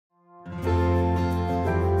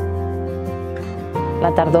La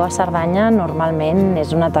tardor a Cerdanya normalment és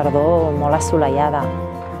una tardor molt assolellada.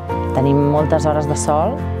 Tenim moltes hores de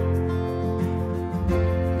sol.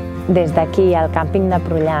 Des d'aquí, al Càmping de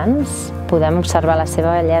Prullans, podem observar la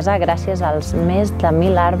seva bellesa gràcies als més de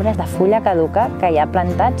 1.000 arbres de fulla caduca que hi ha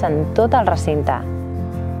plantats en tot el recinte.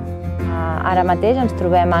 Ara mateix ens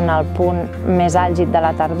trobem en el punt més àlgid de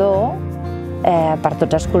la tardor, per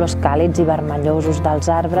tots els colors càlids i vermellosos dels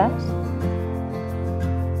arbres.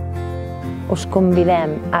 Us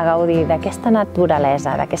convidem a gaudir d'aquesta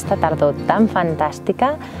naturalesa, d'aquesta tardor tan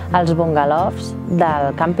fantàstica, als bungalows del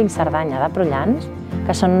Càmping Cerdanya de Prullans,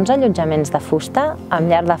 que són uns allotjaments de fusta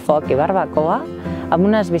amb llar de foc i barbacoa, amb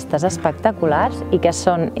unes vistes espectaculars i que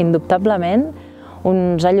són, indubtablement,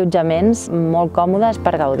 uns allotjaments molt còmodes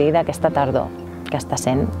per gaudir d'aquesta tardor, que està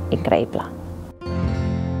sent increïble.